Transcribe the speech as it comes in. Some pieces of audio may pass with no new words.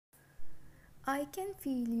I can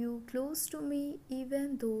feel you close to me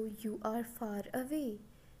even though you are far away.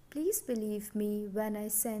 Please believe me when I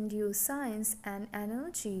send you signs and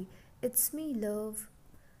energy. It's me, love.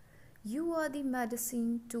 You are the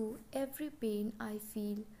medicine to every pain I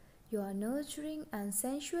feel. Your nurturing and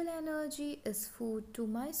sensual energy is food to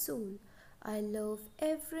my soul. I love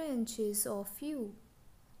every inches of you.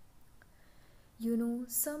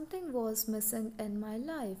 Something was missing in my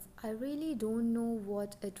life. I really don't know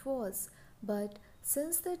what it was, but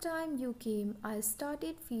since the time you came, I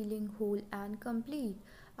started feeling whole and complete.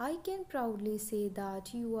 I can proudly say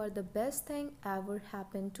that you are the best thing ever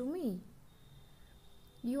happened to me.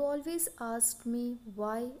 You always asked me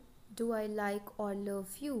why do I like or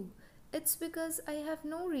love you? It's because I have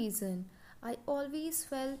no reason. I always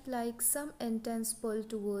felt like some intense pull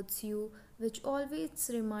towards you, which always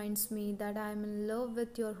reminds me that I am in love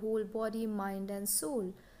with your whole body, mind, and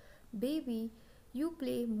soul. Baby, you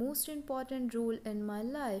play most important role in my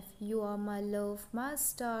life. You are my love, my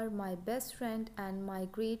star, my best friend, and my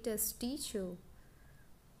greatest teacher.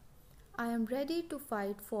 I am ready to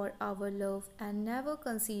fight for our love and never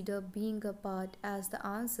consider being apart as the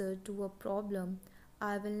answer to a problem.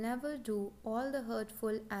 I will never do all the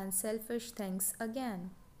hurtful and selfish things again.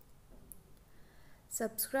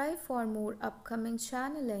 Subscribe for more upcoming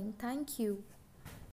channeling. Thank you.